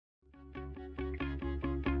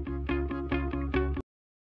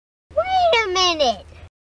in it.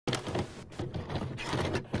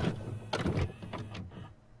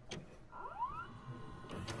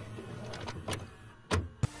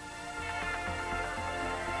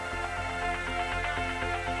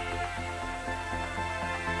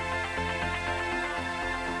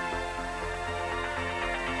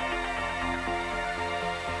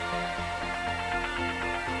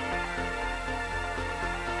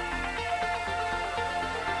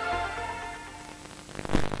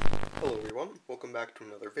 Hello everyone, welcome back to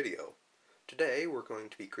another video. Today we're going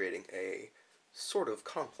to be creating a sort of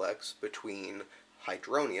complex between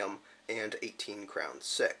hydronium and 18 crown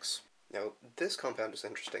 6. Now this compound is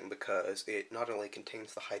interesting because it not only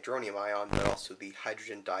contains the hydronium ion but also the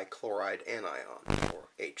hydrogen dichloride anion, or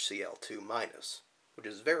HCl2-, which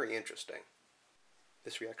is very interesting.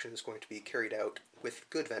 This reaction is going to be carried out with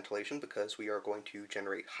good ventilation because we are going to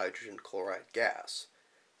generate hydrogen chloride gas.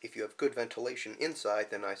 If you have good ventilation inside,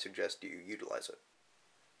 then I suggest you utilize it.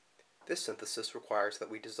 This synthesis requires that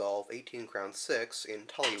we dissolve 18 crown 6 in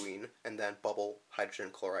toluene and then bubble hydrogen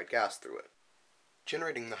chloride gas through it.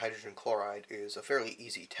 Generating the hydrogen chloride is a fairly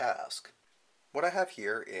easy task. What I have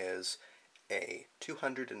here is a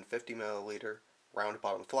 250 milliliter round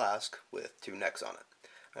bottom flask with two necks on it.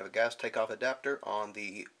 I have a gas takeoff adapter on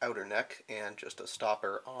the outer neck and just a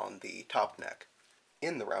stopper on the top neck.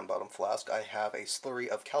 In the round bottom flask I have a slurry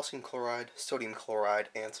of calcium chloride, sodium chloride,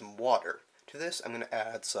 and some water. To this I'm going to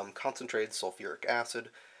add some concentrated sulfuric acid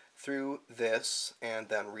through this and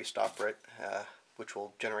then restopper it, which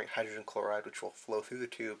will generate hydrogen chloride, which will flow through the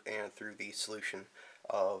tube and through the solution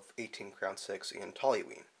of 18 crown 6 in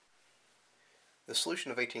toluene. The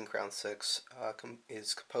solution of 18 crown 6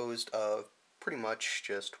 is composed of pretty much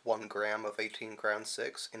just 1 gram of 18 crown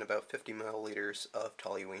 6 in about 50 milliliters of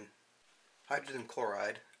toluene. Hydrogen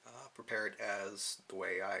chloride, prepared as the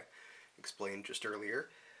way I explained just earlier,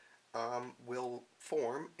 will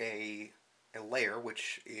form a layer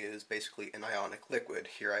which is basically an ionic liquid.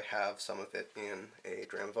 Here I have some of it in a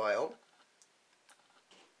dram vial.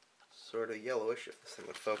 Sort of yellowish, if this thing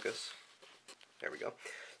would focus. There we go.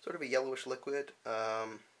 Sort of a yellowish liquid,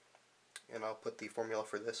 and I'll put the formula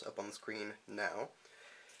for this up on the screen now.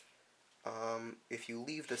 If you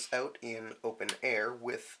leave this out in open air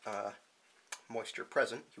with moisture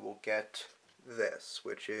present, you will get this,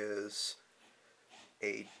 which is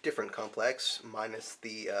a different complex minus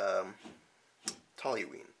the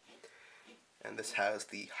toluene. And this has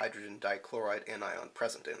the hydrogen dichloride anion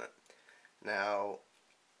present in it. Now,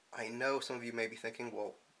 I know some of you may be thinking,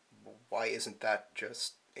 well, why isn't that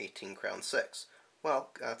just 18 crown 6?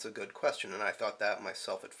 Well, that's a good question, and I thought that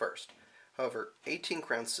myself at first. However, 18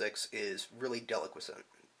 crown 6 is really deliquescent,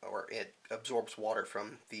 or it absorbs water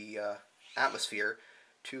from the atmosphere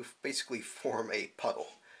to basically form a puddle.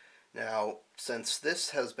 Now, since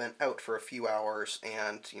this has been out for a few hours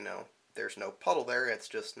and, there's no puddle there, it's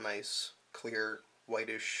just nice, clear,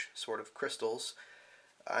 whitish sort of crystals,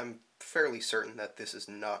 I'm fairly certain that this is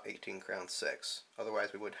not 18 crown 6.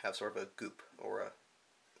 Otherwise we would have sort of a goop or a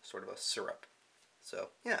sort of a syrup. So,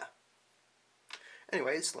 yeah.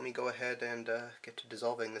 Anyways, let me go ahead and get to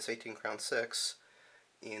dissolving this 18 crown 6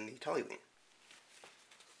 in the toluene.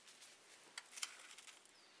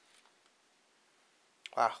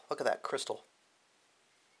 Wow, look at that crystal.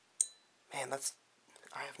 Man,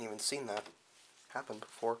 I haven't even seen that happen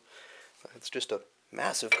before. It's just a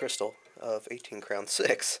massive crystal of 18 crown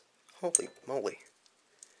 6. Holy moly.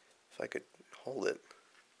 If I could hold it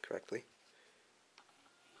correctly.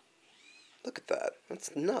 Look at that.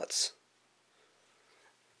 That's nuts.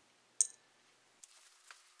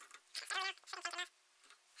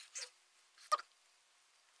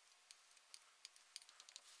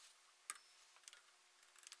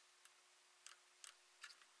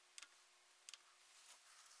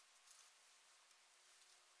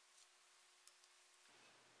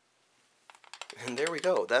 And there we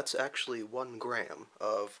go. That's actually 1 gram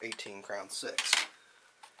of 18 crown 6.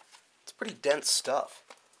 It's pretty dense stuff.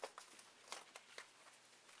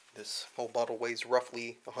 This whole bottle weighs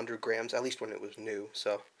roughly 100 grams, at least when it was new,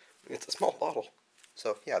 so it's a small bottle.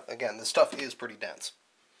 So yeah, again, this stuff is pretty dense.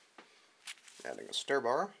 Adding a stir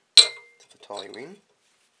bar to the toluene.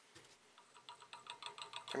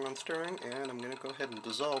 Turn on stirring, and I'm going to go ahead and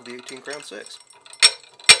dissolve the 18 crown 6.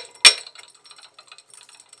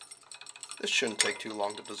 This shouldn't take too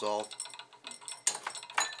long to dissolve.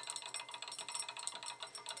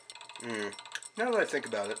 Now that I think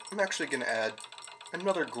about it, I'm actually going to add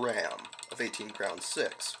another gram of 18 crown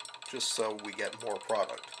 6, just so we get more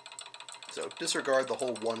product. So disregard the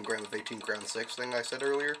whole 1 gram of 18 crown 6 thing I said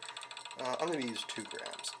earlier. I'm going to use 2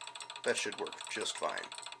 grams. That should work just fine.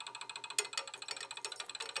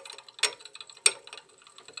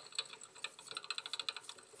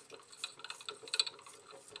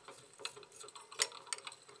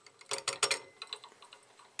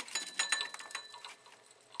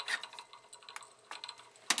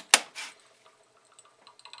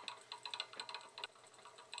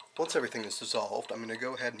 Once everything is dissolved, I'm going to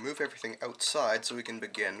go ahead and move everything outside so we can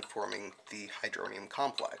begin forming the hydronium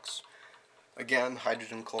complex. Again,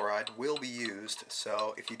 hydrogen chloride will be used,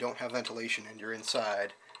 so if you don't have ventilation and you're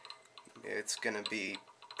inside, it's going to be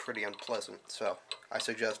pretty unpleasant. So I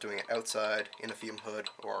suggest doing it outside, in a fume hood,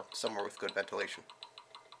 or somewhere with good ventilation.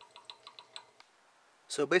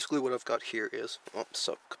 So basically what I've got here is,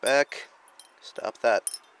 suck back, stop that.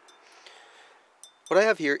 What I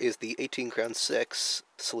have here is the 18 Crown 6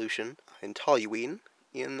 solution in toluene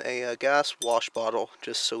in a gas wash bottle,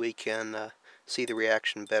 just so we can see the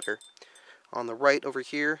reaction better. On the right over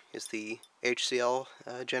here is the HCl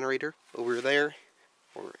generator. Over there,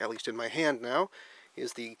 or at least in my hand now,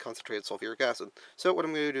 is the concentrated sulfuric acid. So what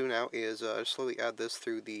I'm going to do now is slowly add this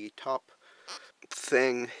through the top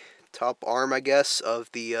arm, I guess, of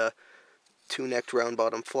the two-necked round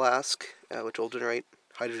bottom flask, which will generate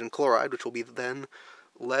hydrogen chloride, which will be then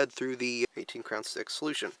led through the 18 Crown 6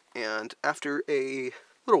 solution. And after a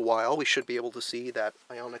little while, we should be able to see that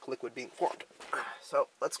ionic liquid being formed. So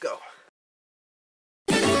let's go.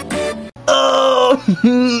 Oh,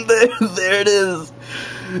 there it is.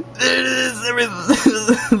 There it is.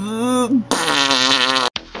 Everything.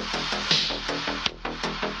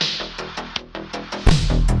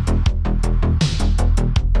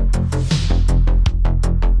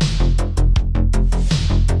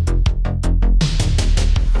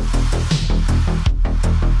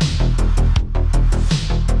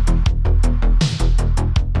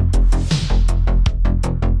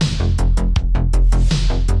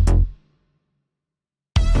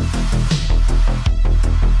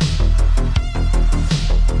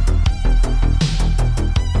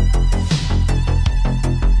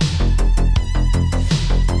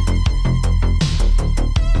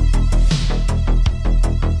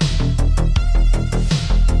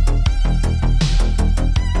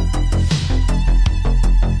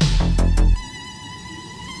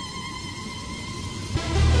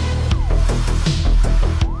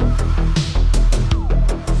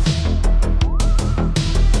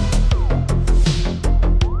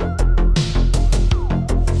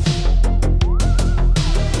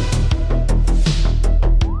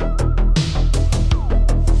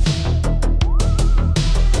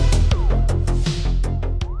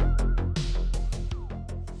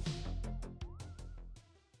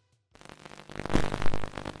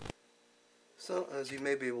 So, as you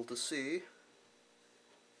may be able to see,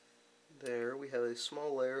 there we have a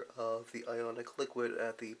small layer of the ionic liquid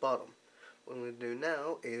at the bottom. What I'm going to do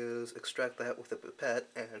now is extract that with a pipette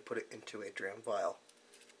and put it into a dram vial.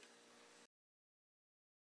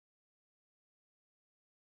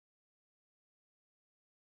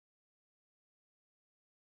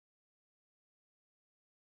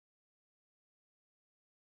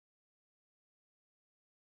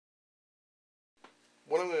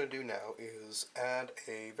 What I'm going to do now is add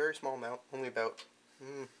a very small amount, only about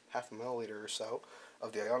half a milliliter or so,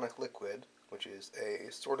 of the ionic liquid, which is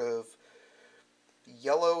a sort of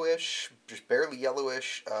yellowish, just barely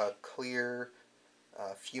yellowish, clear,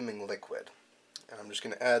 fuming liquid. And I'm just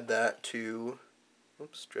going to add that to,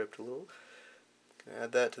 dripped a little,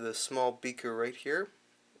 add that to this small beaker right here,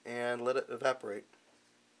 and let it evaporate.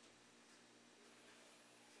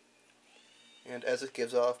 And as it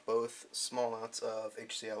gives off both small amounts of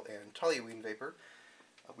HCl and toluene vapor,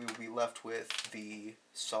 we will be left with the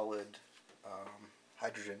solid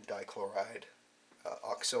hydrogen dichloride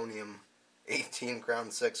oxonium 18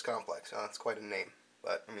 Crown 6 complex. That's quite a name,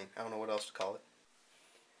 but I mean, I don't know what else to call it.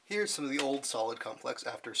 Here's some of the old solid complex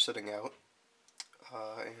after sitting out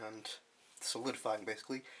and solidifying,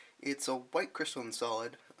 basically. It's a white crystalline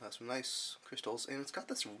solid, some nice crystals, and it's got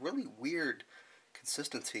this really weird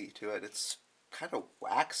consistency to it. It's kind of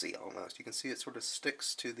waxy almost. You can see it sort of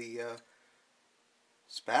sticks to the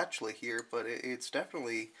spatula here, but it's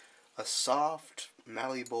definitely a soft,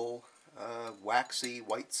 malleable, waxy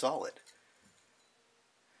white solid.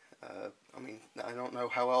 I mean, I don't know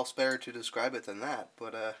how else better to describe it than that,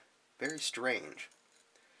 but very strange.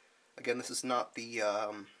 Again, this is not the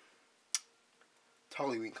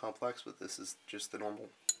toluene complex, but this is just the normal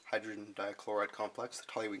hydrogen dichloride complex. The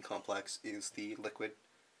toluene complex is the liquid,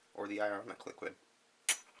 or the ionic liquid.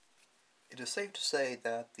 It is safe to say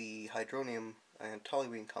that the hydronium and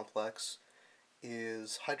toluene complex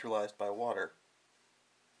is hydrolyzed by water.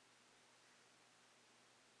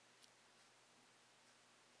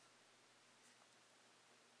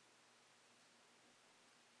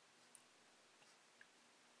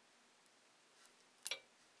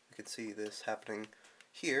 You can see this happening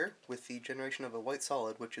here with the generation of a white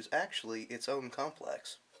solid, which is actually its own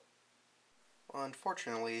complex.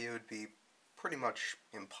 Unfortunately, it would be pretty much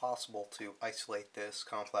impossible to isolate this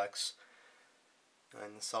complex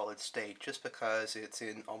in the solid state, just because it's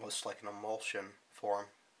in almost like an emulsion form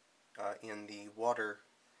in the water.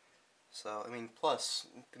 So, I mean, plus,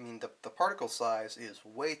 I mean, the particle size is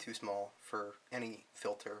way too small for any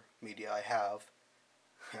filter media I have,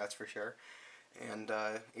 that's for sure, and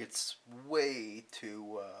it's way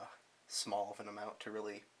too small of an amount to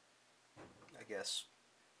really, I guess,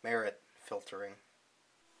 merit filtering.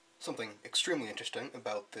 Something extremely interesting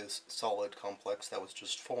about this solid complex that was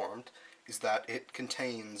just formed is that it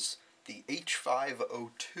contains the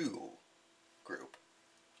H5O2 group,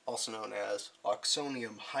 also known as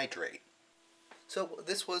oxonium hydrate. So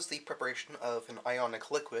this was the preparation of an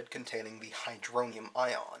ionic liquid containing the hydronium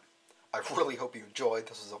ion. I really hope you enjoyed.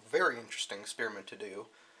 This is a very interesting experiment to do,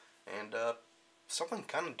 and something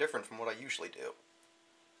kind of different from what I usually do.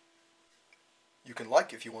 You can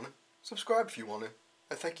like if you want to, subscribe if you want to,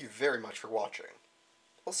 and thank you very much for watching.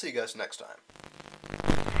 I'll see you guys next time.